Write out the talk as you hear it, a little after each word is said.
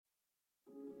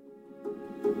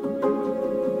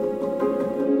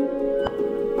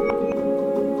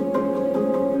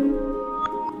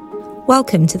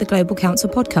Welcome to the Global Counsel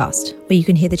podcast, where you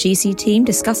can hear the GC team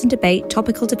discuss and debate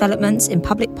topical developments in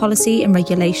public policy and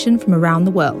regulation from around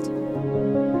the world.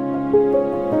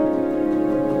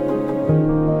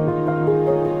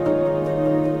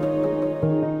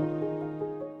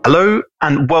 Hello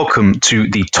and welcome to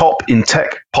the Top in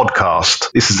Tech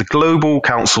podcast. This is the Global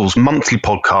Counsel's monthly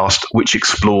podcast which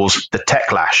explores the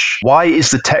techlash. Why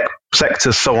is the tech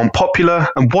sector so unpopular,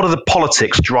 and what are the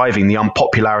politics driving the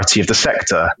unpopularity of the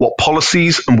sector? What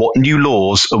policies and what new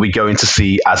laws are we going to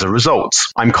see as a result?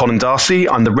 I'm Colin Darcy.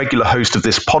 I'm the regular host of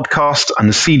this podcast and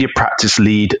the senior practice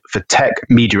lead for tech,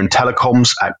 media and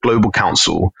telecoms at Global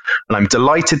Counsel. And I'm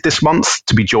delighted this month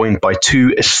to be joined by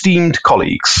two esteemed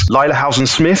colleagues. Lila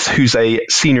Housen-Smith, who's a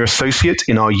senior associate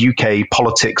in our UK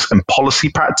politics and policy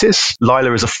practice.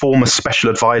 Lila is a former special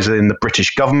advisor in the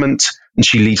British government, and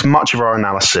she leads much of our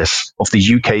analysis of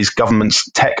the UK's government's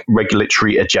tech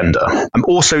regulatory agenda. I'm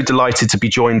also delighted to be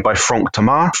joined by Franck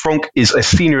Thomas. Franck is a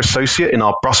senior associate in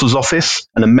our Brussels office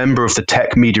and a member of the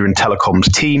tech, media and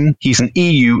telecoms team. He's an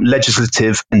EU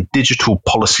legislative and digital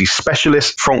policy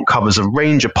specialist. Franck covers a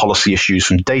range of policy issues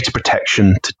from data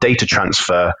protection to data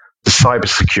transfer to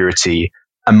cybersecurity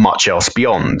and much else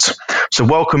beyond. So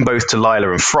welcome both to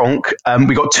Lila and Franck.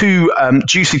 We've got two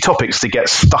juicy topics to get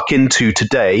stuck into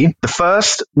today. The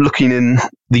first, looking in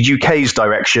the UK's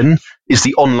direction, is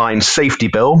the Online Safety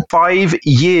Bill. 5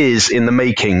 years in the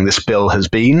making this bill has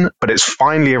been, but it's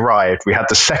finally arrived. We had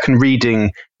the second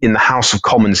reading in the House of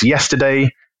Commons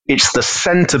yesterday. It's the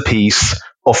centrepiece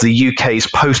of the UK's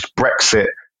post-Brexit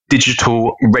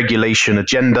digital regulation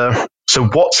agenda. So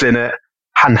what's in it?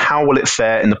 And how will it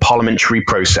fare in the parliamentary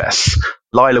process?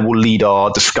 Lila will lead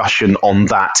our discussion on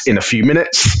that in a few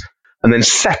minutes. And then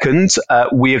second,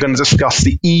 we are going to discuss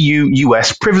the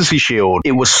EU-US Privacy Shield.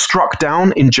 It was struck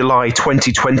down in July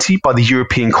 2020 by the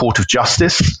European Court of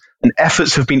Justice, and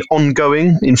efforts have been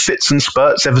ongoing in fits and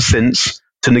spurts ever since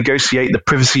to negotiate the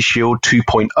Privacy Shield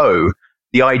 2.0.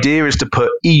 The idea is to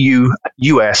put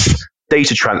EU-US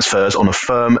data transfers on a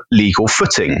firm legal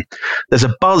footing. There's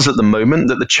a buzz at the moment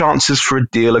that the chances for a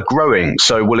deal are growing,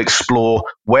 so we'll explore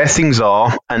where things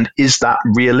are and is that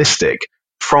realistic.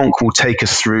 Franck will take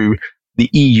us through the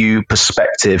EU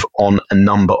perspective on a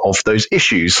number of those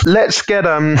issues. Let's get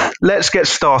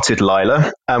started,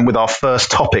 Lila, with our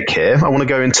first topic here. I want to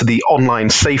go into the Online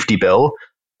Safety Bill.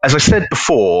 As I said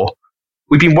before,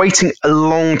 we've been waiting a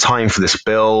long time for this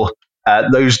bill.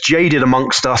 Those jaded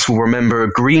amongst us will remember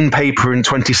a green paper in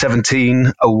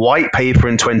 2017, a white paper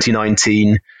in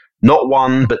 2019, not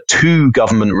one but two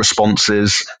government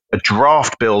responses, a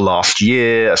draft bill last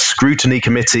year, a scrutiny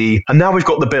committee, and now we've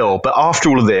got the bill. But after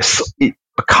all of this, it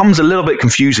becomes a little bit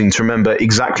confusing to remember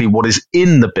exactly what is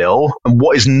in the bill and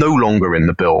what is no longer in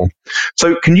the bill.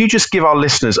 So can you just give our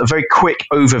listeners a very quick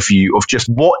overview of just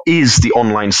what is the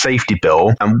Online Safety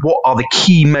Bill and what are the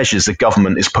key measures the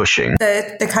government is pushing?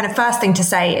 The kind of first thing to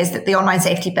say is that the Online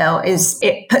Safety Bill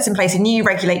it puts in place a new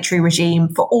regulatory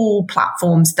regime for all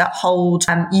platforms that hold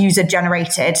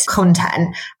user-generated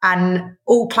content, and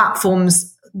all platforms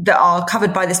that are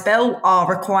covered by this bill are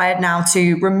required now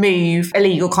to remove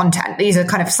illegal content. These are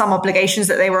kind of some obligations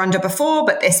that they were under before,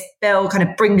 but this bill kind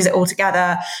of brings it all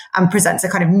together and presents a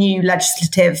kind of new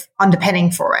legislative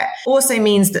underpinning for it. Also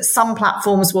means that some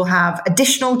platforms will have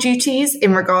additional duties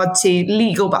in regard to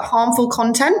legal but harmful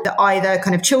content that either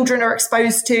kind of children are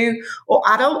exposed to or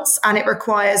adults. And it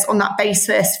requires on that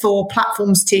basis for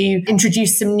platforms to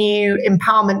introduce some new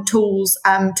empowerment tools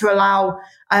to allow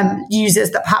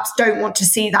users that perhaps don't want to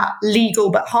see that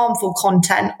legal but harmful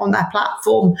content on their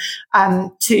platform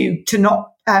to not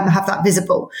have that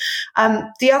visible.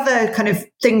 The other kind of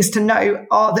things to note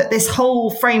are that this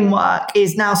whole framework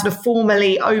is now sort of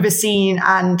formally overseen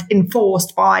and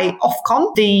enforced by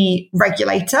Ofcom, the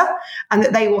regulator, and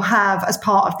that they will have, as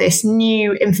part of this,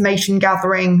 new information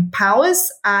gathering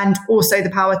powers and also the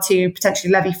power to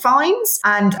potentially levy fines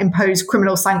and impose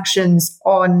criminal sanctions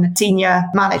on senior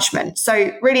management.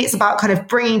 So really it's about kind of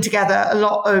bringing together a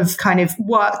lot of kind of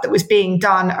work that was being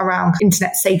done around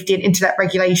internet safety and internet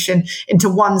regulation into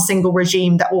one single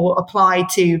regime that will apply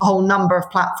to a whole number of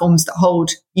platforms that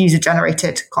hold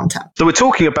user-generated content. So we're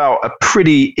talking about a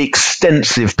pretty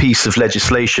extensive piece of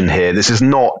legislation here. This is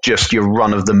not just your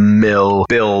run-of-the-mill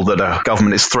bill that a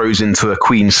government throws into a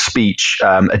Queen's Speech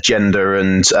agenda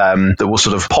and that will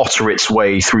sort of potter its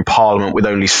way through Parliament with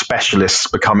only specialists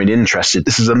becoming interested.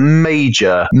 This is a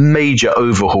major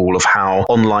overhaul of how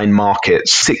online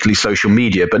markets, particularly social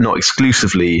media, but not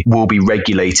exclusively, will be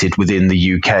regulated within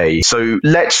the UK. So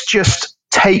let's just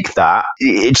take that.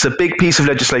 It's a big piece of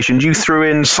legislation. You threw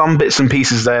in some bits and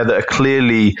pieces there that are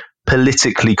clearly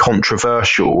politically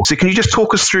controversial. So can you just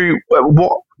talk us through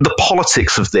what the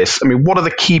politics of this? I mean, what are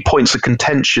the key points of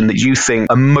contention that you think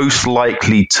are most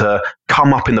likely to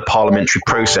come up in the parliamentary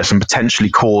process and potentially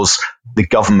cause the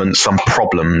government some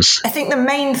problems? I think the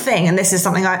main thing, and this is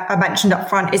something I mentioned up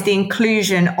front, is the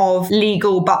inclusion of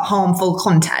legal but harmful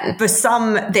content. For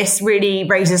some, this really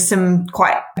raises some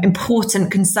quite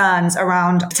important concerns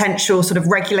around potential sort of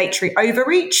regulatory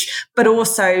overreach, but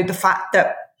also the fact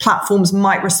that platforms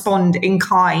might respond in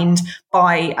kind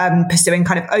by pursuing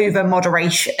kind of over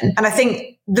moderation. And I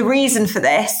think the reason for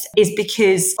this is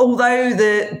because although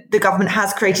the government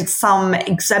has created some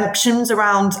exemptions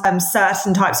around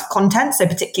certain types of content, so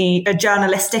particularly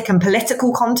journalistic and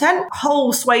political content, a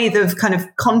whole swathe of kind of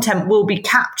content will be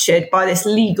captured by this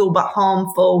legal but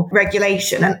harmful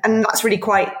regulation. And that's really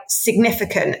quite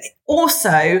significant.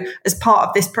 Also, as part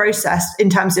of this process, in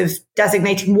terms of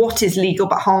designating what is legal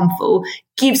but harmful,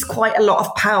 gives quite a lot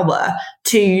of power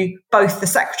to both the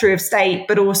Secretary of State,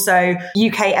 but also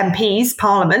UK MPs,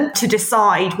 Parliament, to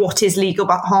decide what is legal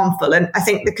but harmful. And I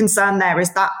think the concern there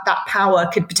is that that power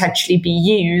could potentially be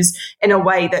used in a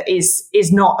way that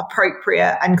is not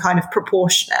appropriate and kind of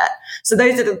proportionate. So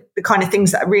those are the kind of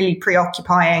things that are really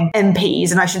preoccupying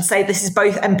MPs. And I should say this is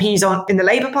both MPs in the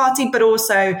Labour Party, but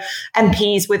also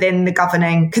MPs within the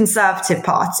governing Conservative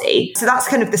Party. So that's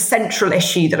kind of the central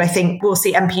issue that I think we'll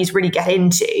see MPs really get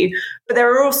into. But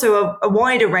there are also a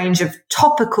wider range of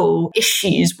topical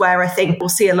issues where I think we'll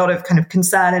see a lot of kind of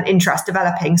concern and interest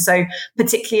developing. So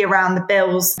particularly around the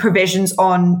bill's provisions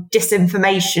on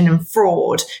disinformation and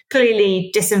fraud.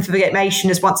 Clearly, disinformation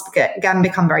has once again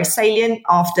become very salient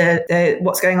after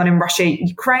what's going on in Russia,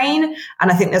 Ukraine.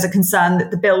 And I think there's a concern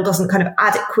that the bill doesn't kind of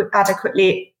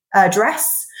adequately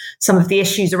address some of the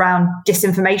issues around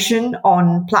disinformation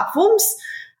on platforms.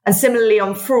 And similarly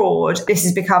on fraud, this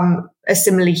has become a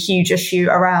similarly huge issue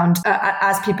around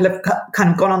as people have kind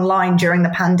of gone online during the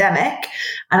pandemic.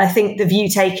 And I think the view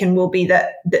taken will be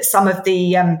that some of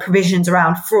the provisions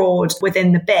around fraud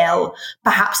within the bill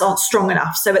perhaps aren't strong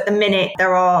enough. So at the minute,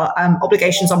 there are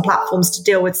obligations on platforms to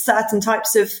deal with certain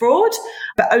types of fraud,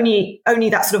 but only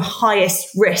that sort of highest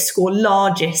risk or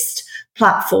largest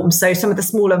platforms. So some of the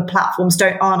smaller platforms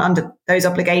aren't under those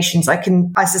obligations.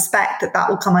 I suspect that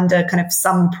will come under kind of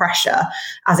some pressure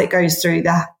as it goes through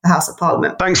the House of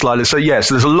Parliament. Thanks, Lila. So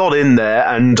there's a lot in there,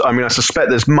 and I mean, I suspect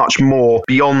there's much more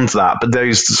beyond that. But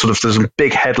there's some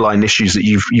big headline issues that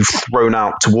you've thrown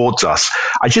out towards us.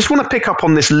 I just want to pick up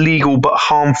on this legal but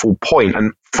harmful point,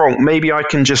 and Frank, maybe I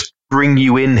can just bring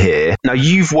you in here. Now,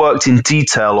 you've worked in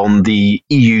detail on the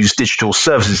EU's Digital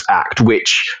Services Act,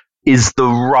 which is the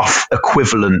rough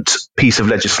equivalent piece of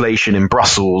legislation in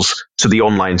Brussels to the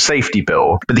Online Safety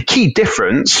Bill. But the key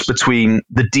difference between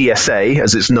the DSA,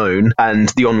 as it's known, and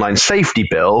the Online Safety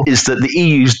Bill is that the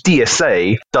EU's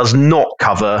DSA does not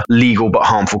cover legal but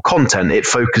harmful content. It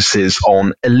focuses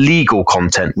on illegal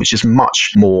content, which is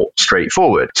much more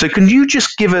straightforward. So can you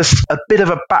just give us a bit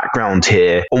of a background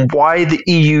here on why the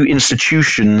EU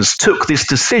institutions took this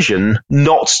decision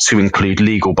not to include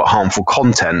legal but harmful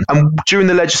content? And during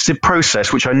the legislative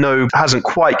process, which I know hasn't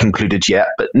quite concluded yet,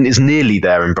 but is nearly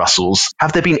there in Brussels,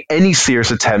 have there been any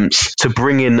serious attempts to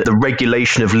bring in the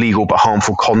regulation of legal but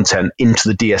harmful content into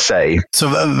the DSA? So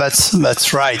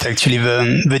that's right. Actually,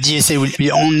 the DSA will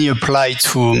be only applied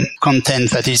to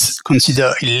content that is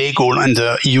considered illegal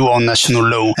under EU or national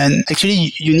law. And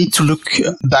actually, you need to look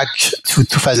back to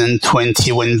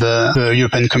 2020 when the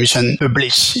European Commission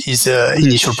published its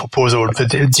initial proposal,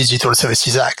 the Digital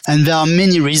Services Act. And there are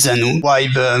many reasons why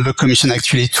the Commission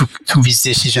actually took this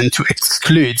decision to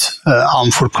exclude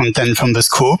harmful content from the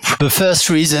scope. The first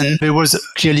reason, there was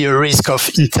clearly a risk of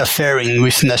interfering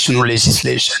with national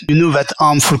legislation. You know that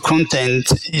harmful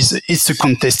content is a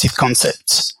contested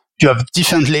concept. You have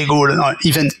different legal or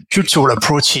even cultural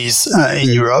approaches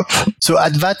in Europe. So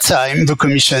at that time, the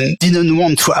Commission didn't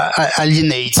want to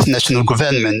alienate national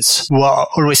governments who are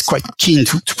always quite keen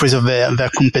to preserve their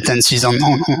competencies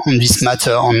on this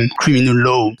matter, on criminal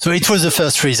law. So it was the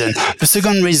first reason. The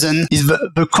second reason is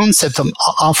the concept of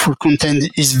harmful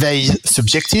content is very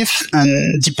subjective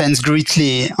and depends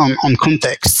greatly on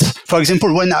context. For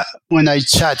example, when I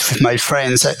chat with my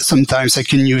friends, sometimes I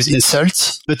can use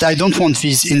insults, but I don't want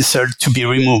these insults result to be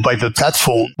removed by the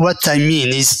platform. What I mean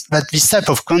is that this type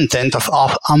of content, of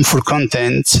harmful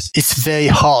content, it's very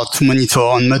hard to monitor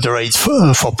and moderate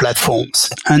for platforms.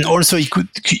 And also it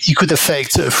could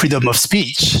affect freedom of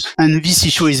speech. And this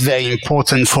issue is very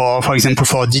important for example,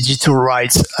 for digital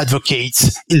rights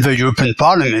advocates in the European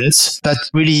Parliament that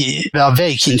really they are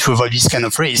very keen to avoid this kind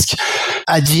of risk.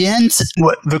 At the end,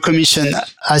 the Commission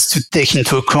has to take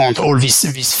into account all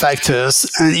these factors,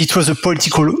 and it was a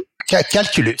political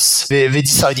calculus. They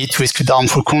decided to exclude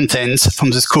harmful content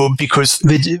from the scope because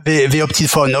they opted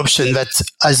for an option that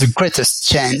has the greatest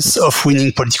chance of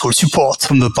winning political support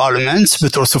from the parliament,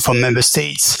 but also from member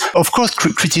states. Of course,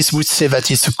 critics would say that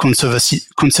it's a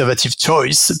conservative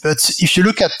choice, but if you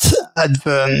look at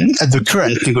the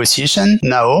current negotiation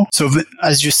now, so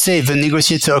as you say, the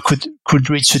negotiator could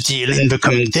reach a deal in the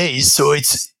coming days. So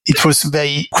it was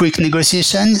very quick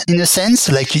negotiation in a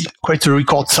sense, like quite a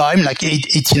record time, like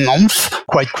 18 months,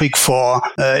 quite quick for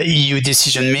EU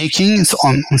decision making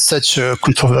on such a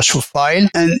controversial file.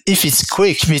 And if it's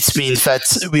quick, this means that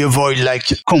we avoid like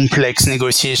complex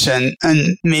negotiation,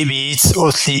 and maybe it's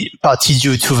also partly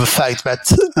due to the fact that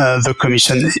the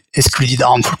Commission excluded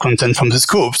harmful content from the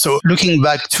scope. So looking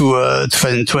back to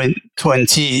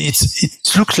 2020,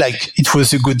 it looked like it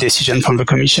was a good decision from the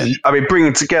Commission. I mean,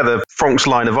 bringing together Franck's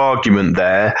line of argument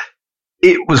there,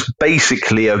 it was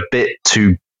basically a bit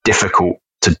too difficult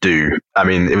to do. I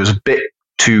mean, it was a bit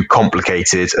too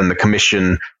complicated, and the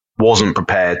Commission wasn't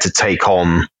prepared to take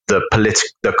on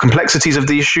the complexities of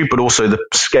the issue, but also the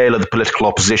scale of the political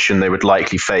opposition they would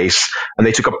likely face. And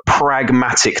they took a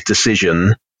pragmatic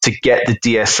decision to get the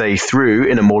DSA through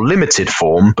in a more limited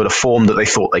form, but a form that they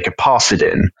thought they could pass it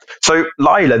in. So,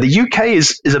 Laila, the UK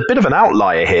is a bit of an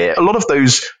outlier here. A lot of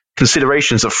those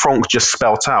considerations that Franck just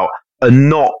spelt out are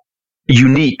not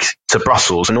unique to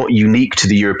Brussels and not unique to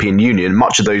the European Union.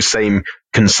 Much of those same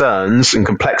concerns and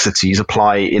complexities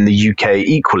apply in the UK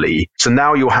equally. So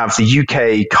now you'll have the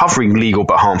UK covering legal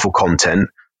but harmful content,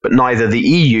 but neither the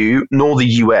EU nor the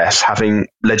US having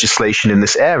legislation in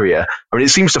this area. I mean, it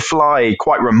seems to fly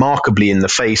quite remarkably in the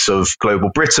face of global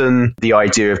Britain, the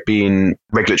idea of being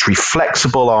regulatory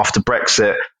flexible after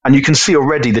Brexit. And you can see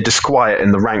already the disquiet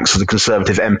in the ranks of the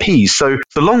Conservative MPs. So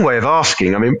it's a long way of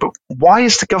asking, I mean, but why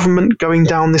is the government going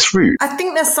down this route? I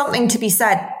think there's something to be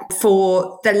said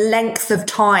for the length of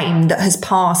time that has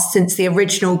passed since the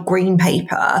original Green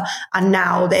Paper and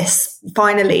now this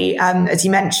finally, as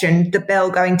you mentioned, the bill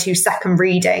going to second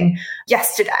reading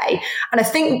yesterday. And I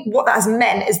think what that has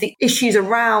meant is the issues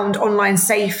around online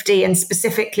safety and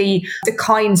specifically the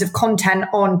kinds of content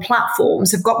on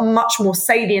platforms have got much more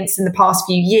salience in the past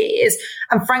few years.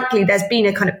 And frankly, there's been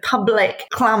a kind of public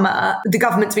clamour the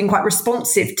government's been quite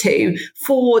responsive to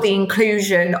for the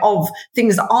inclusion of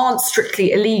things that aren't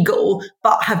strictly illegal,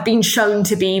 but have been shown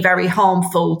to be very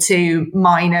harmful to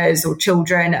minors or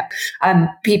children,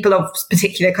 people of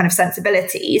particular kind of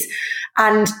sensibilities.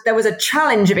 And there was a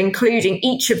challenge of including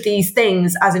each of these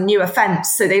things as a new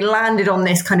offence. So they landed on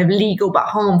this kind of legal but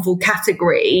harmful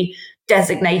category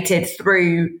designated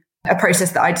through a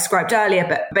process that I described earlier,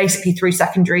 but basically through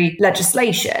secondary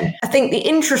legislation. I think the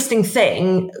interesting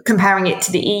thing, comparing it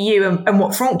to the EU and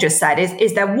what Franck just said,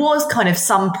 is there was kind of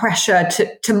some pressure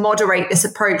to moderate this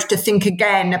approach, to think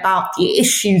again about the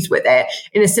issues with it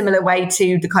in a similar way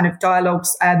to the kind of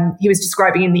dialogues he was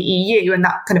describing in the EU. And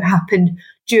that kind of happened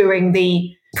during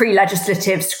the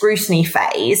pre-legislative scrutiny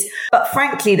phase. But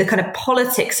frankly, the kind of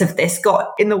politics of this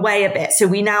got in the way a bit. So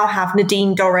we now have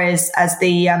Nadine Dorries as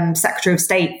the Secretary of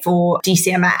State for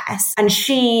DCMS. And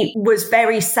she was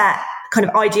very set kind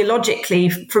of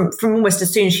ideologically from almost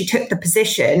as soon as she took the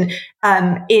position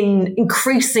in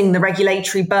increasing the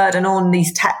regulatory burden on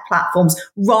these tech platforms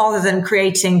rather than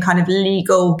creating kind of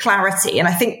legal clarity. And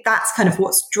I think that's kind of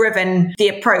what's driven the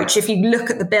approach. If you look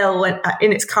at the bill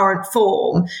in its current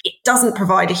form, it doesn't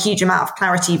provide a huge amount of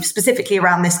clarity specifically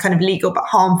around this kind of legal but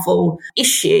harmful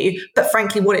issue. But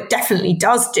frankly, what it definitely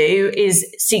does do is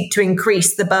seek to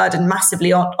increase the burden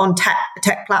massively on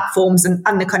tech platforms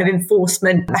and the kind of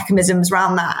enforcement mechanisms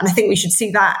around that. And I think we should see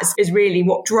that as really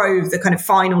what drove the kind of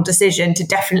final decision to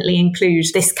definitely include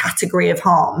this category of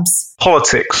harms.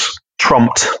 Politics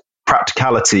trumped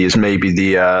practicality is maybe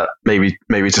the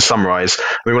maybe to summarize.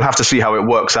 I mean, we'll have to see how it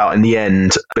works out in the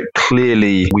end, but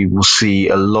clearly we will see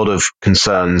a lot of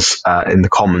concerns in the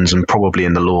Commons and probably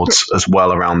in the Lords as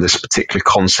well around this particular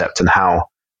concept and how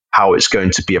it's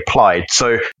going to be applied.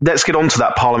 So let's get on to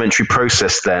that parliamentary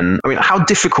process then. I mean, how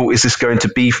difficult is this going to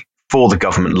be for the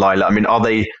government, Laila? I mean, are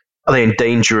they in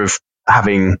danger of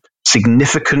having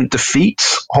significant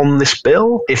defeats on this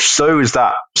bill? If so, is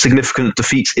that significant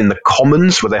defeats in the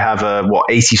Commons where they have a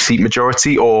 80-seat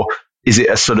majority, or is it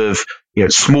a sort of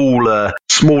smaller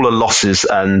losses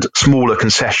and smaller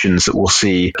concessions that we'll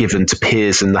see given to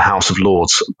peers in the House of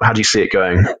Lords? How do you see it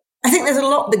going? I think there's a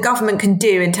lot the government can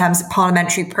do in terms of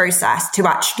parliamentary process to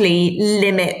actually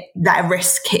limit their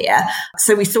risk here.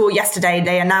 So we saw yesterday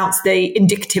they announced the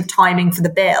indicative timing for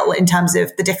the bill in terms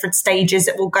of the different stages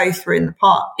it will go through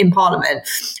in Parliament.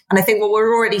 And I think what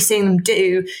we're already seeing them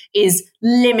do is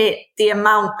limit the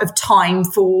amount of time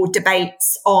for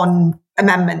debates on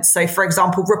amendments. So, for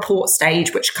example, report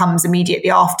stage, which comes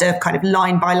immediately after kind of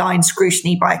line by line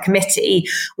scrutiny by a committee,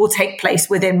 will take place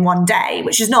within one day,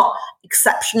 which is not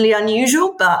exceptionally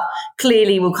unusual, but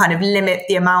clearly will kind of limit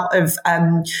the amount of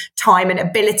time and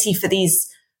ability for these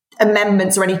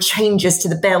amendments or any changes to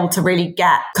the bill to really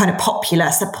get kind of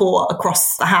popular support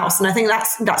across the House. And I think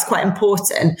that's quite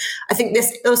important. I think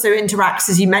this also interacts,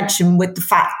 as you mentioned, with the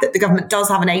fact that the government does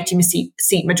have an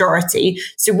 80-seat majority.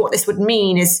 So what this would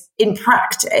mean is, in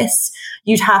practice,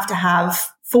 you'd have to have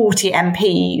 40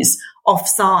 MPs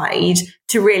offside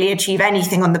to really achieve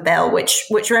anything on the bill,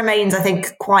 which remains, I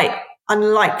think, quite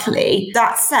unlikely.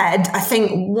 That said, I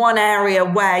think one area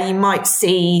where you might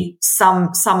see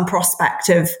some prospect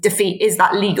of defeat is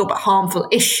that legal but harmful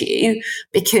issue,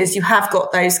 because you have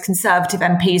got those Conservative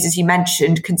MPs, as you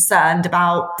mentioned, concerned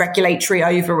about regulatory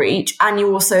overreach. And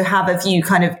you also have a view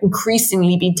kind of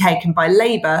increasingly being taken by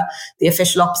Labour, the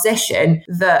official opposition,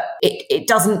 that it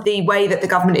doesn't, the way that the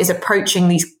government is approaching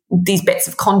these bits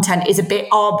of content is a bit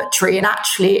arbitrary, and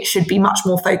actually it should be much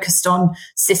more focused on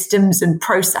systems and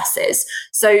processes.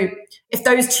 So if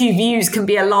those two views can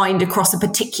be aligned across a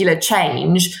particular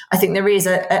change, I think there is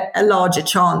a larger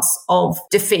chance of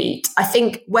defeat. I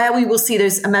think where we will see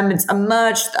those amendments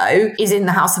emerge, though, is in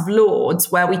the House of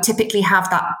Lords, where we typically have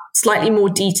that slightly more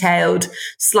detailed,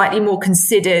 slightly more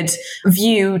considered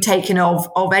view taken of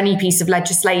any piece of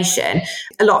legislation.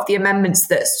 A lot of the amendments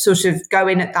that sort of go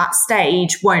in at that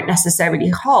stage won't necessarily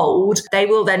hold. They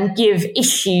will then give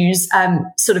issues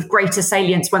sort of greater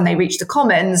salience when they reach the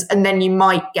Commons, and then you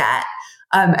might get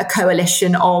a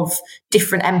coalition of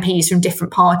different MPs from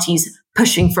different parties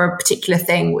pushing for a particular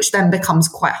thing, which then becomes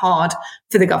quite hard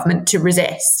for the government to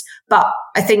resist. But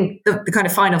I think the kind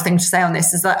of final thing to say on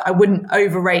this is that I wouldn't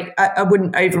overrate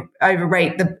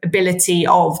the ability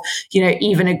of,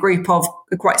 even a group of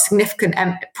quite significant,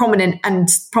 prominent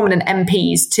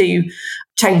MPs to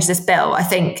change this bill. I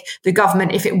think the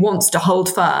government, if it wants to hold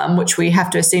firm, which we have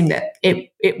to assume that it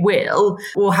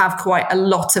will have quite a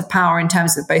lot of power in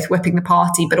terms of both whipping the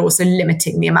party, but also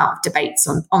limiting the amount of debates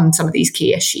on some of these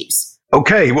key issues.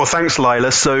 Okay, well, thanks,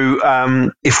 Lila.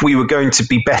 So if we were going to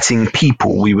be betting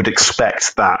people, we would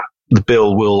expect that the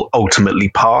bill will ultimately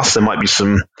pass. There might be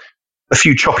a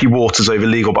few choppy waters over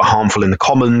legal but harmful in the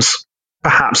Commons,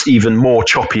 perhaps even more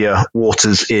choppier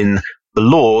waters in the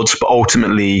Lords, but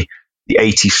ultimately the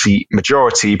 80-seat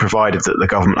majority, provided that the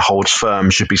government holds firm,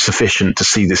 should be sufficient to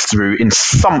see this through in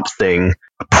something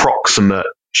approximate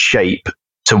shape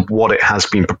to what it has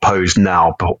been proposed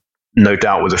now, but no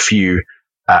doubt with a few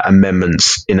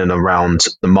amendments in and around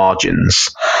the margins.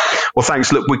 Well,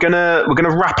 thanks. Look, we're gonna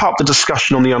wrap up the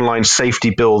discussion on the online safety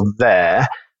bill there,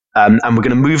 and we're going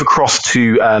to move across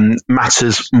to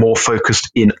matters more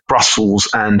focused in Brussels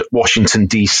and Washington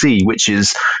DC, which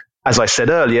is, as I said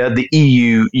earlier, the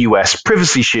EU-US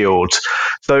Privacy Shield.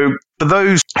 So for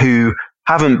those who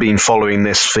haven't been following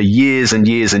this for years and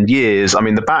years and years, I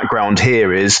mean, the background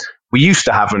here is we used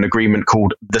to have an agreement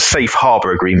called the Safe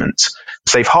Harbor Agreement.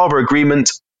 The Safe Harbor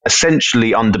Agreement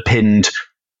essentially underpinned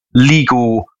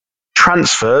legal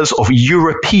transfers of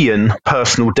European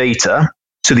personal data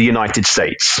to the United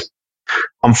States.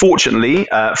 Unfortunately,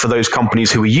 for those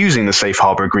companies who were using the Safe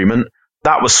Harbor Agreement,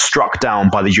 that was struck down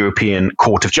by the European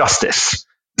Court of Justice.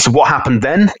 So what happened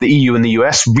then? The EU and the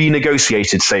US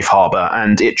renegotiated Safe Harbor,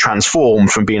 and it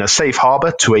transformed from being a safe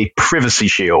harbor to a privacy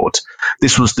shield.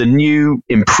 This was the new,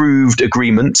 improved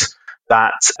agreement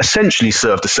that essentially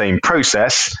served the same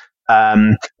process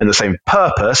and the same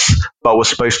purpose, but was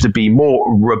supposed to be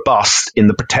more robust in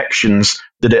the protections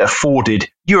that it afforded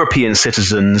European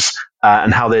citizens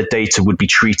and how their data would be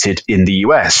treated in the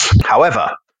US.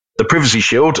 However, the privacy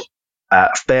shield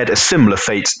fared a similar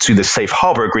fate to the Safe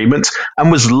Harbor Agreement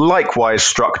and was likewise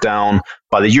struck down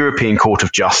by the European Court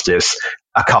of Justice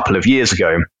a couple of years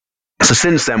ago. So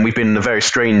since then, we've been in a very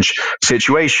strange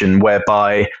situation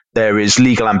whereby there is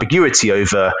legal ambiguity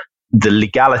over the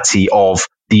legality of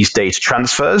these data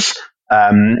transfers.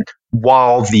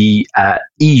 while the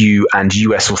EU and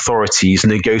US authorities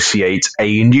negotiate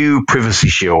a new Privacy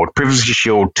Shield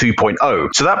 2.0.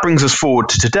 So that brings us forward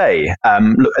to today.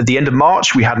 Look, at the end of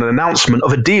March, we had an announcement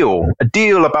of a deal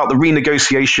about the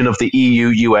renegotiation of the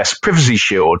EU-US Privacy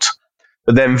Shield.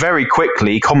 But then very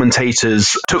quickly,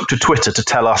 commentators took to Twitter to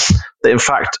tell us that, in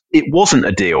fact, it wasn't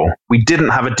a deal. We didn't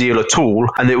have a deal at all,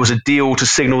 and it was a deal to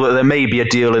signal that there may be a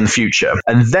deal in the future.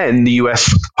 And then the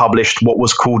US published what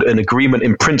was called an agreement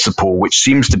in principle, which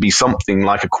seems to be something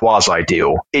like a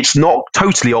quasi-deal. It's not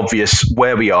totally obvious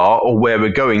where we are or where we're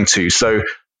going to. So,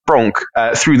 Bronk,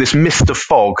 through this mist of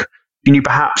fog, can you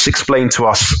perhaps explain to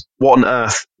us what on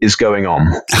earth is going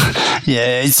on?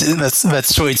 Yeah,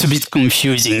 that's true. It's a bit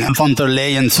confusing. Von der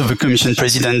Leyen, so the Commission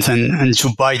President, and Joe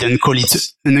Biden call it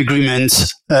an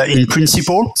agreement in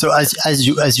principle. So as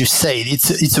you said,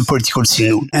 it's a political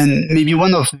signal. And maybe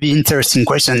one of the interesting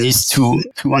questions is to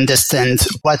understand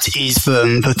what is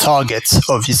the target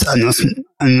of this announcement.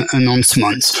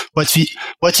 What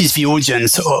is the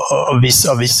audience of this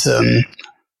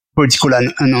political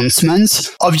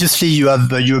announcements? Obviously, you have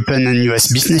the European and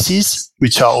US businesses,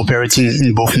 which are operating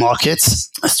in both markets,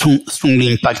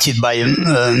 strongly impacted by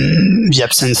the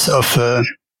absence of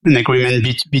an agreement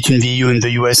between the EU and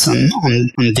the US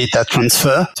on data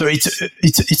transfer. So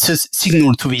it's a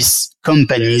signal to these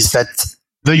companies that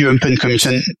the European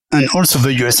Commission and also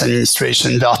the US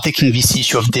administration, they are taking this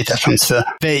issue of data transfer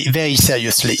very, very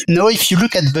seriously. Now, if you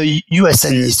look at the US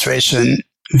administration,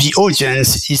 the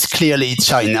audience is clearly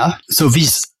China. So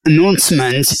this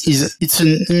announcement it's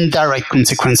an indirect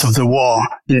consequence of the war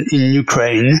in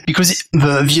Ukraine, because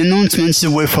the announcement is a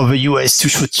way for the US to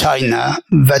show China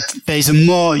that there is a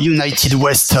more united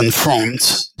Western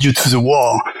front due to the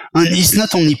war. And it's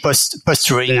not only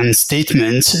posturing and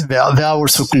statements, there are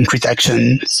also concrete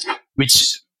actions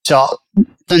which are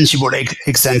tangible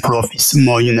example of this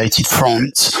more united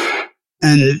front.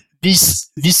 And this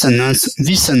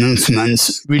announcement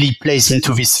really plays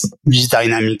into these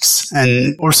dynamics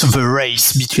and also the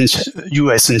race between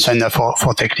US and China for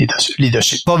tech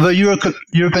leadership. For the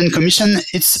European Commission,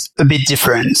 it's a bit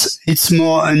different. It's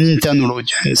more an internal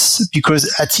audience,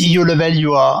 because at EU level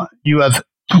you have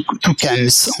two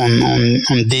camps on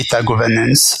data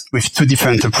governance with two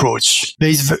different approaches. There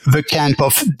is the camp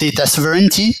of data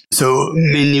sovereignty, so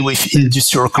mainly with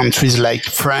industrial countries like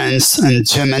France and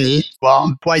Germany, who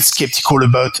are quite skeptical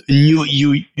about new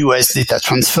EU-US data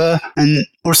transfer, and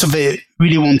also they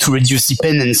really want to reduce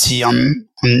dependency on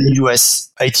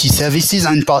US IT services,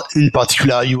 and in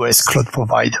particular US cloud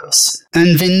providers.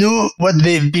 And they know what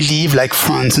they believe, like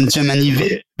France and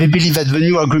Germany, they believe that the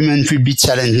new agreement will be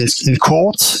challenged in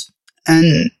court,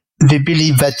 and they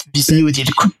believe that this new deal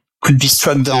could be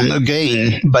struck down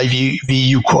again by the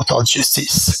EU Court of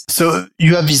Justice. So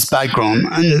you have this background.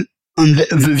 And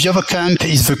the other camp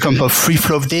is the camp of free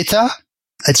flow of data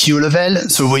at EU level,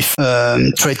 so with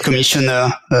Trade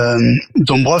Commissioner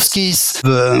Dombrovskis,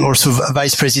 also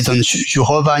Vice President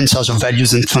Jourova in charge of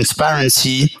values and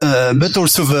transparency, but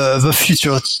also the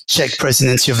future Czech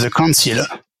presidency of the Council.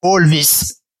 All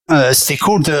these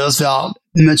stakeholders are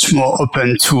much more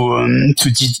open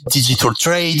to digital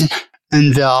trade,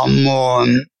 and they are more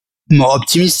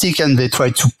optimistic, and they try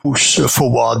to push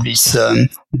forward this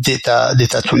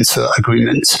data transfer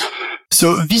agreement.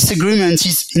 So this agreement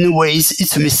is, in a way,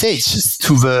 it's a message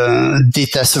to the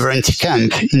data sovereignty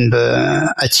camp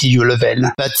at EU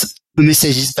level. But the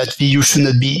message is that the EU should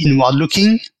not be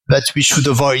inward-looking, that we should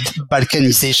avoid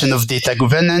balkanization of data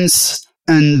governance,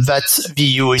 and that the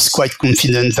EU is quite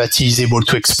confident that it is able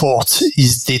to export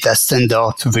its data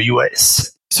standard to the US.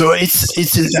 So it's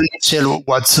in a nutshell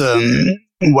what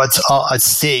are at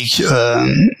stake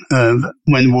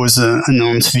when was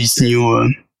announced this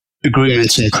new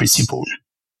agreement in principle.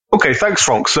 Okay, thanks,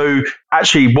 Frank. So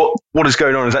actually what is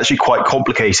going on is actually quite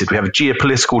complicated. We have a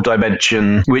geopolitical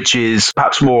dimension, which is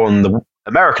perhaps more on the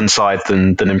American side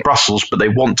than in Brussels, but they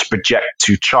want to project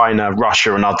to China,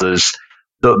 Russia, and others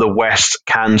that the West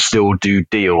can still do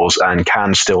deals and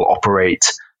can still operate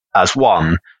as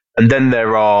one. And then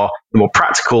there are the more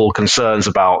practical concerns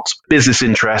about business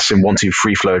interests in wanting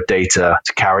free flow of data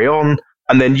to carry on.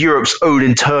 And then Europe's own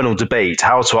internal debate,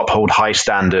 how to uphold high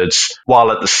standards,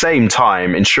 while at the same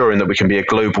time ensuring that we can be a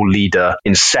global leader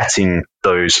in setting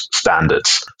those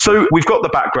standards. So we've got the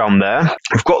background there.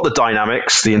 We've got the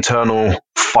dynamics, the internal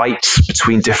fights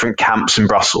between different camps in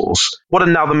Brussels. What are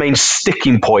now the main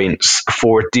sticking points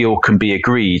before a deal can be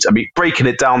agreed? I mean, breaking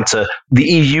it down to the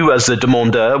EU as the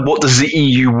demandeur, what does the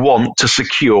EU want to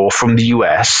secure from the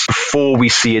US before we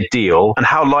see a deal? And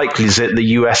how likely is it the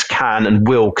US can and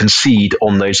will concede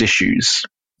on those issues?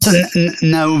 So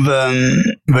now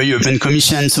the European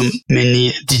Commission, so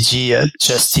mainly DG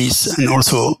Justice, and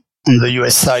also on the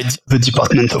US side, the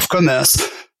Department of Commerce,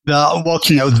 they are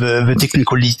working out the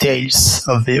technical details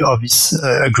of this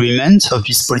agreement, of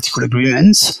this political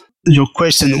agreement. Your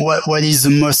question, what is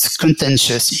the most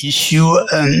contentious issue?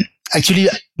 Actually,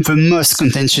 the most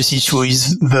contentious issue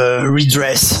is the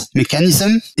redress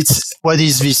mechanism. What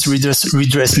is this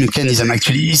redress mechanism?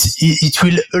 Actually, it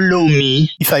will allow me,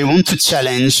 if I want to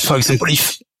challenge, for example,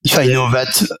 if I know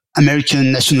that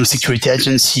American National Security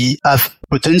Agency have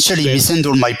potentially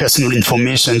mishandled my personal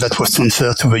information that was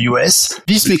transferred to the US,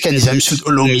 this mechanism should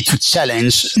allow me to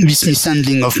challenge this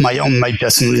mishandling of my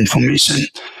personal information.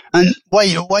 And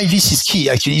why this is key?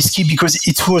 Actually, it's key because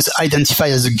it was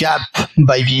identified as a gap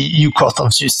by the EU Court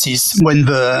of Justice when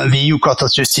the EU Court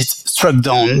of Justice struck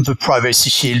down the Privacy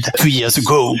Shield 2 years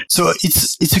ago. So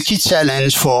it's a key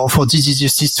challenge for DG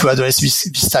Justice to address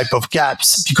this type of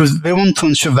gaps, because they want to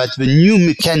ensure that the new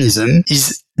mechanism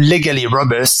is legally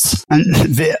robust. And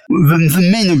the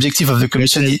main objective of the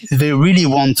Commission is they really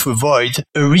want to avoid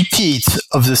a repeat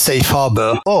of the safe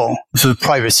harbor or the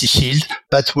Privacy Shield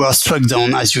that were struck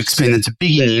down, as you explained at the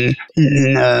beginning,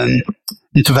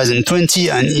 in 2020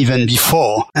 and even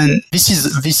before. And this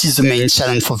is the main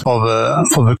challenge for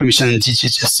the Commission and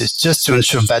DG Justice, just to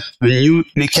ensure that the new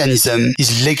mechanism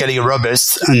is legally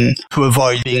robust and to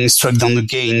avoid being struck down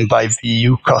again by the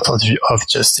EU Court of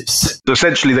Justice. So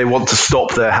essentially, they want to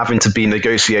stop there having to be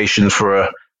negotiations for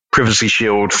a Privacy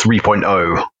Shield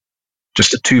 3.0.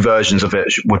 Just 2 versions of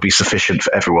it would be sufficient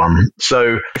for everyone.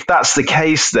 So if that's the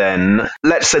case, then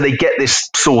let's say they get this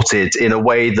sorted in a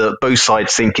way that both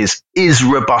sides think is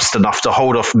robust enough to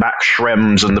hold off Max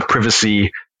Schrems and the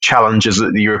privacy challenges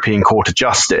at the European Court of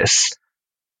Justice.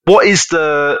 What is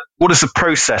the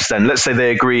process then? Let's say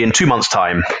they agree in 2 months'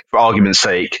 time, for argument's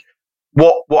sake.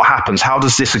 What happens? How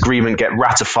does this agreement get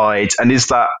ratified? And is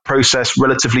that process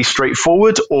relatively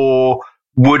straightforward, or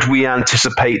would we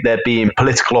anticipate there being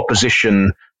political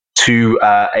opposition to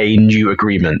a new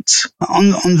agreement? On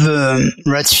the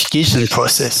ratification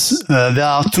process, there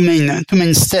are two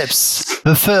main steps.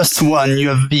 The first one, you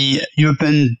have the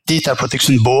European Data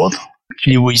Protection Board,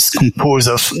 which is composed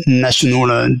of national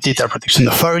data protection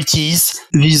authorities.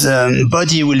 This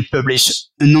body will publish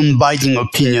a non-binding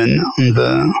opinion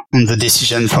on the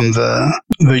decision from the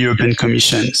European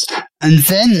Commission. And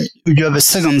then you have a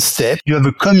second step. You have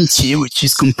a committee which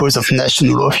is composed of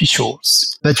national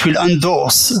officials that will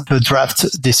endorse the draft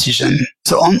decision.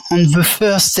 So on the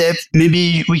first step,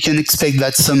 maybe we can expect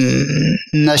that some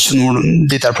national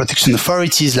data protection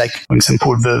authorities, like, for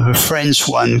example, the French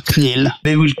one, CNIL,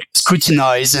 they will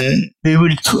scrutinize and they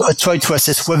will try to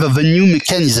assess whether the new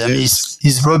mechanism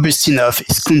is robust enough,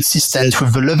 is consistent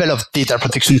with the level of data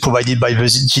protection provided by the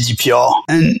GDPR.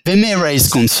 And they may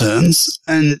raise concerns,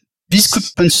 and this could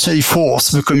potentially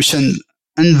force the Commission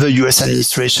and the US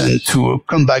administration to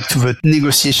come back to the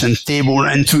negotiation table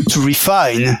and to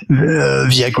refine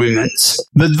the agreements.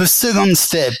 But the second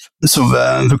step, so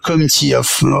the committee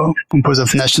composed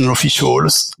of national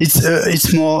officials,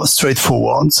 it's more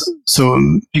straightforward. So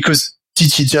because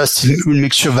DG Justice will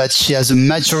make sure that she has a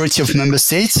majority of member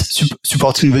states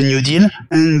supporting the New Deal.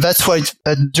 And that's why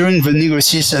during the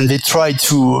negotiation, the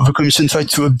Commission tried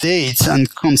to update and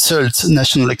consult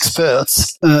national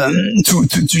experts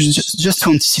just to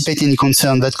anticipate any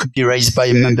concern that could be raised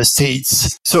by member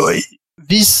states. So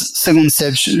this second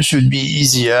step should be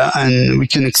easier, and we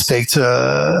can expect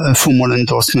a formal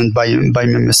endorsement by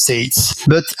member states.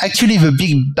 But actually, the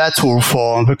big battle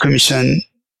for the Commission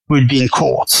will be in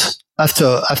court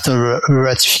after a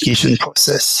ratification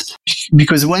process.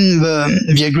 Because when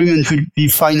the agreement will be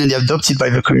finally adopted by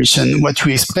the Commission, what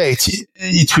we expect,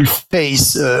 it will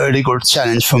face a legal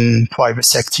challenge from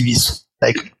privacy activists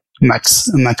like Max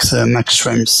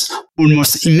Schrems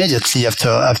almost immediately after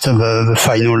the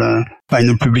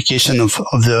final publication of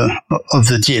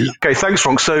the deal. Okay, thanks,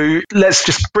 Franck. So let's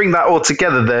just bring that all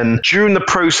together then. During the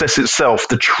process itself,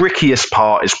 the trickiest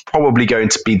part is probably going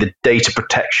to be the data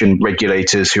protection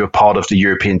regulators who are part of the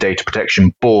European Data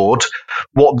Protection Board.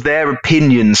 What their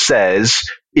opinion says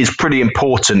is pretty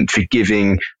important for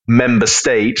giving member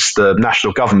states, the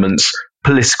national governments,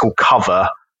 political cover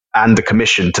and the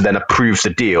Commission to then approve the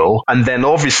deal. And then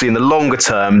obviously in the longer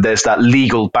term, there's that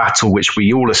legal battle, which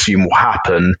we all assume will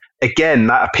happen. Again,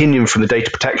 that opinion from the data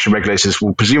protection regulators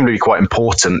will presumably be quite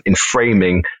important in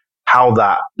framing how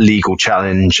that legal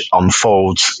challenge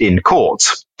unfolds in court.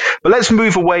 But let's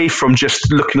move away from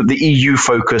just looking at the EU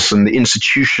focus and the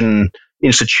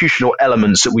institutional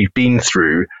elements that we've been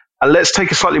through. And let's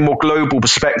take a slightly more global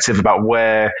perspective about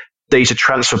where data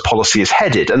transfer policy is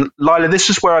headed. And Lila,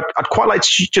 this is where I'd quite like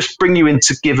to just bring you in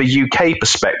to give a UK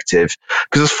perspective,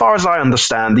 because as far as I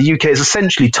understand, the UK is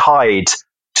essentially tied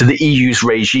to the EU's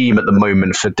regime at the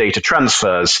moment for data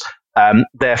transfers.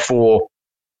 Therefore,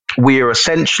 we are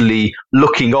essentially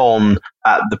looking on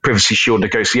at the Privacy Shield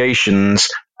negotiations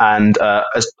and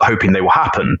hoping they will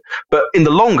happen. But in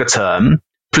the longer term,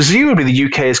 presumably the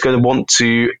UK is going to want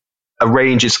to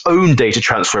arrange its own data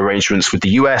transfer arrangements with the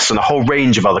US and a whole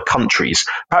range of other countries.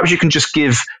 Perhaps you can just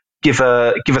give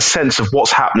a sense of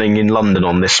what's happening in London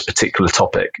on this particular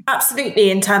topic.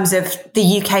 Absolutely, in terms of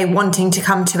the UK wanting to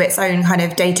come to its own kind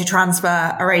of data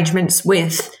transfer arrangements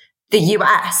with the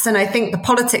US. And I think the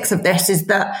politics of this is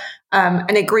that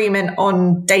an agreement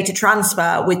on data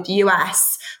transfer with the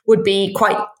US would be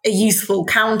quite a useful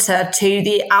counter to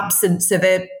the absence of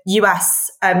a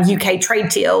US-UK trade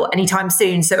deal anytime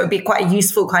soon. So it would be quite a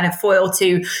useful kind of foil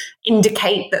to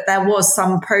indicate that there was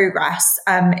some progress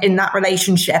in that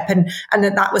relationship, and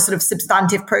that was sort of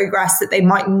substantive progress that they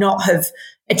might not have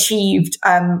achieved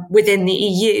within the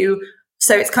EU.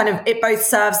 So it both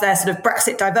serves their sort of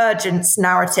Brexit divergence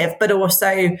narrative, but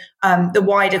also the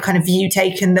wider kind of view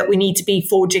taken that we need to be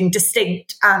forging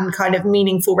distinct and kind of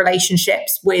meaningful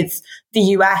relationships with the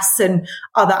US and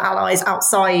other allies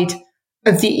outside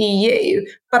of the EU.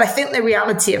 But I think the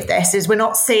reality of this is we're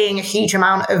not seeing a huge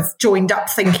amount of joined up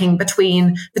thinking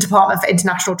between the Department for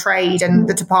International Trade and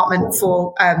the Department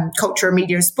for Culture and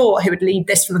Media and Sport, who would lead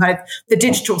this from kind of the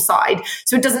digital side.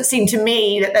 So it doesn't seem to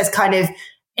me that there's kind of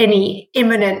any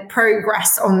imminent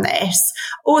progress on this.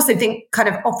 Also think kind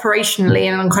of operationally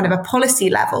and on kind of a policy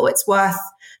level, it's worth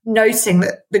noting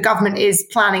that the government is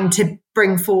planning to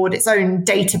bring forward its own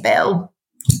data bill,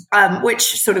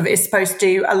 which sort of is supposed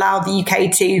to allow the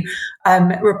UK to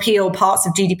repeal parts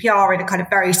of GDPR in a kind of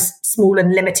very small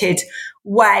and limited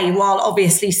way, while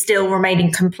obviously still remaining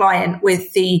compliant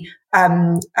with the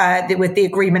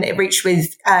agreement it reached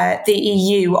with the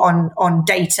EU on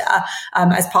data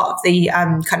as part of the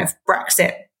kind of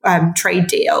Brexit trade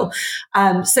deal.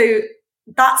 So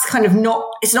that's kind of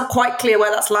it's not quite clear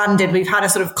where that's landed. We've had a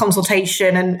sort of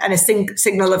consultation and a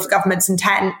signal of the government's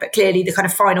intent, but clearly the kind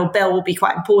of final bill will be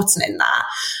quite important in that.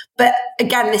 But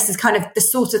again, this is kind of the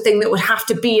sort of thing that would have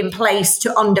to be in place to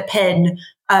underpin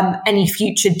any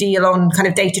future deal on kind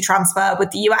of data transfer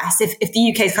with the US. If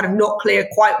the UK is kind of not clear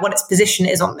quite what its position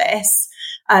is on this,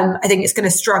 I think it's going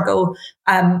to struggle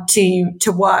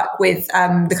to work with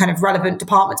the kind of relevant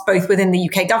departments, both within the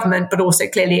UK government, but also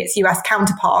clearly its US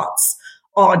counterparts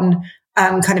on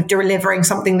kind of delivering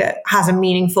something that has a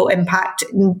meaningful impact,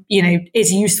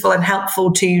 is useful and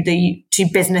helpful to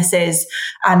businesses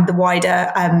and the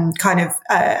wider kind of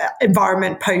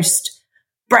environment post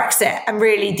Brexit. And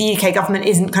really the UK government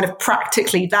isn't kind of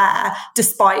practically there,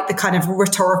 despite the kind of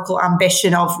rhetorical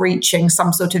ambition of reaching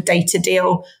some sort of data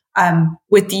deal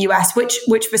with the US, which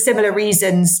for similar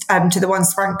reasons to the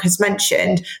ones Frank has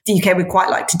mentioned, the UK would quite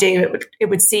like to do. It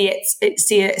would see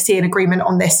an agreement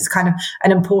on this as kind of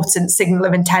an important signal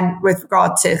of intent with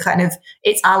regard to kind of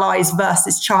its allies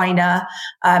versus China.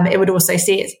 It would also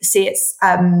see its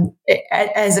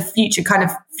as a future kind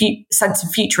of sense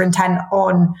of future intent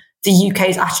on the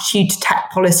UK's attitude to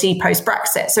tech policy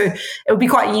post-Brexit. So it would be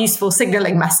quite a useful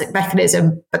signalling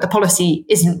mechanism, but the policy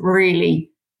isn't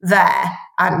really there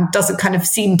and doesn't kind of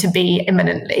seem to be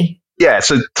imminently. Yeah,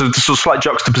 so the sort of slight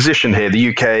juxtaposition here, the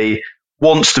UK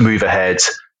wants to move ahead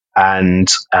and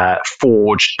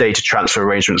forge data transfer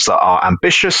arrangements that are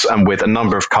ambitious and with a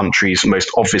number of countries,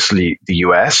 most obviously the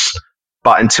US.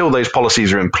 But until those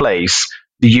policies are in place,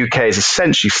 the UK is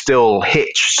essentially still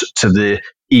hitched to the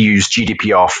EU's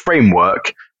GDPR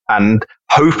framework and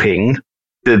hoping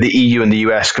that the EU and the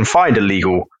US can find a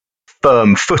legal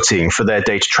firm footing for their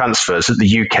data transfers that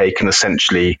the UK can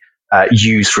essentially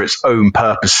use for its own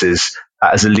purposes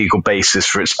as a legal basis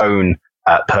for its own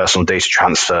personal data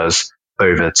transfers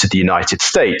over to the United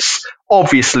States.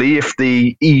 Obviously, if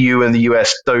the EU and the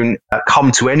US don't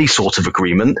come to any sort of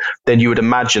agreement, then you would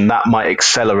imagine that might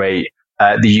accelerate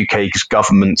the UK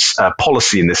government's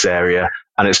policy in this area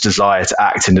and its desire to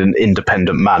act in an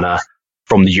independent manner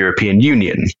from the European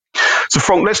Union. So,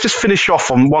 Frank, let's just finish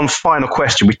off on one final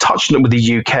question. We touched on it with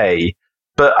the UK,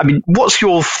 but I mean, what's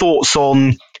your thoughts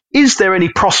on, is there any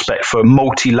prospect for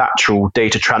multilateral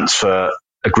data transfer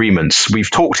agreements?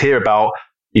 We've talked here about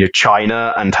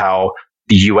China and how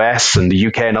the US and the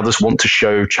UK and others want to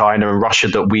show China and Russia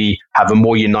that we have a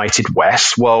more united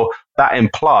West. Well, that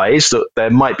implies that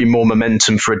there might be more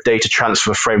momentum for a data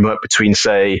transfer framework between,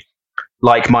 say,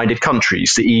 like-minded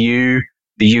countries, the EU,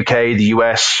 the UK, the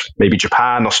US, maybe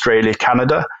Japan, Australia,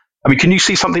 Canada. I mean, can you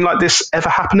see something like this ever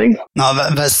happening? No,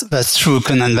 that's true,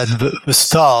 Conan, that the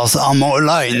stars are more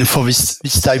aligned for this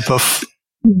type of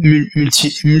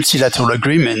multilateral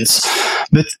agreements.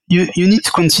 But you need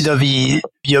to consider the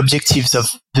objectives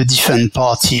of the different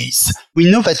parties. We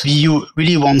know that the EU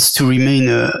really wants to remain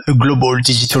a global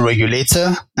digital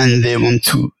regulator, and they want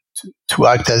to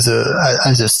act as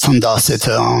a standard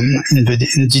setter in the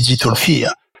digital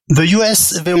field. The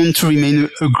US, they want to remain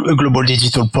a global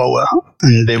digital power,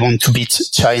 and they want to beat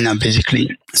China, basically.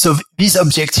 So these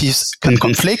objectives can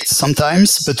conflict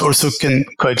sometimes, but also can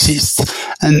coexist.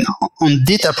 And on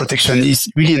data protection is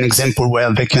really an example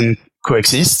where they can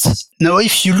coexist. Now,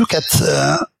 if you look at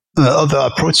other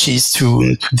approaches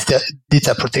to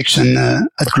data protection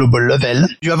at global level,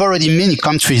 you have already many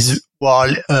countries who are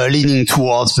leaning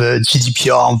towards the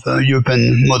GDPR, the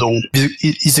European model.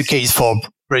 It's the case for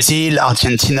Brazil,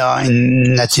 Argentina,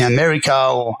 in Latin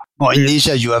America, or in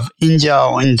Asia, you have India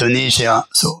or Indonesia.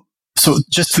 So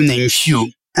just to name a few.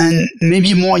 And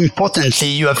maybe more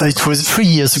importantly, it was 3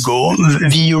 years ago,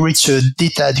 the EU reached a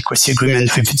data adequacy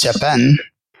agreement with Japan.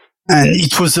 And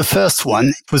it was the first one.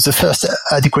 It was the first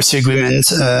adequacy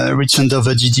agreement reached under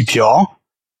the GDPR.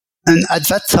 And at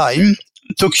that time,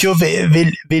 Tokyo,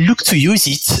 they looked to use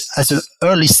it as an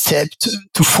early step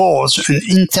to forge an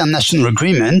international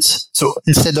agreement. So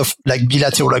instead of like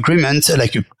bilateral agreement,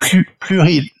 like a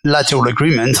plurilateral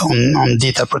agreement on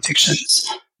data protections.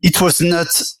 It was not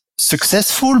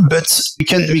successful, but we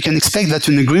can expect that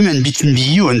an agreement between the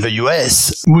EU and the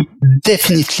US would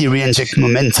definitely re-inject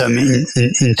momentum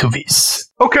into this.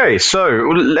 Okay,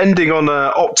 so ending on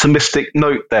an optimistic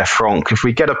note there, Franck. If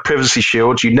we get a privacy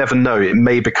shield, you never know, it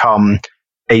may become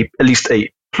at least a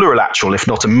plurilateral, if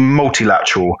not a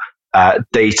multilateral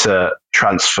data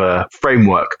transfer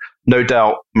framework. No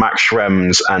doubt Max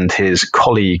Schrems and his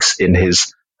colleagues in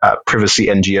his privacy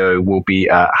NGO will be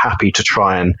happy to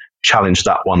try and challenge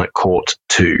that one at court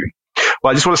too.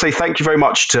 Well, I just want to say thank you very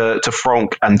much to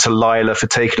Franck and to Lila for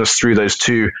taking us through those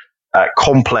two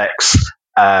complex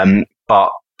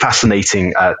but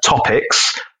fascinating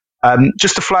topics.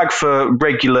 Just to flag for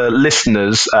regular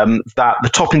listeners that the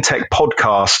Top in Tech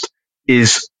podcast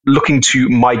is looking to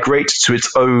migrate to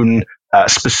its own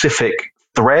specific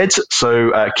thread.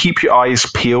 So keep your eyes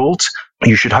peeled.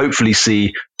 You should hopefully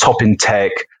see Top in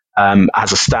Tech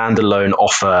as a standalone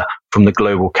offer from the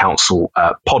Global Counsel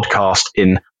podcast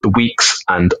in the weeks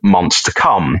and months to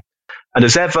come. And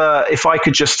as ever, if I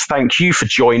could just thank you for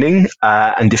joining,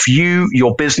 and if you,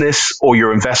 your business or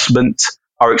your investment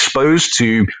are exposed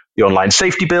to the Online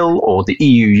Safety Bill or the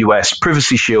EU-US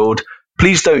Privacy Shield,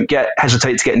 please don't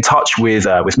hesitate to get in touch with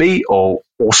me or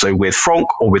also with Franck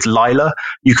or with Lila.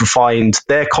 You can find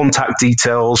their contact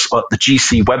details at the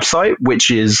GC website, which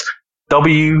is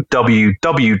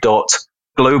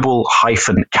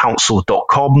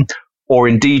www.global-counsel.com, or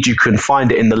indeed you can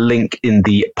find it in the link in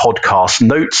the podcast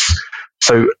notes.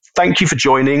 So thank you for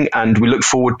joining, and we look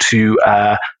forward to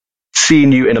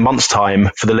seeing you in a month's time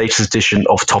for the latest edition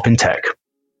of Top in Tech.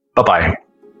 Bye-bye.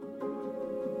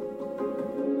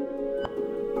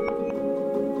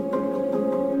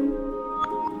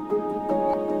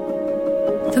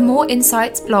 For more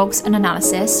insights, blogs, and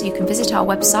analysis, you can visit our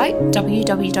website,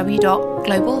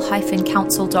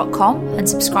 www.global-counsel.com, and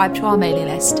subscribe to our mailing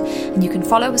list. And you can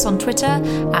follow us on Twitter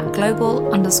at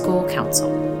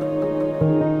global_counsel.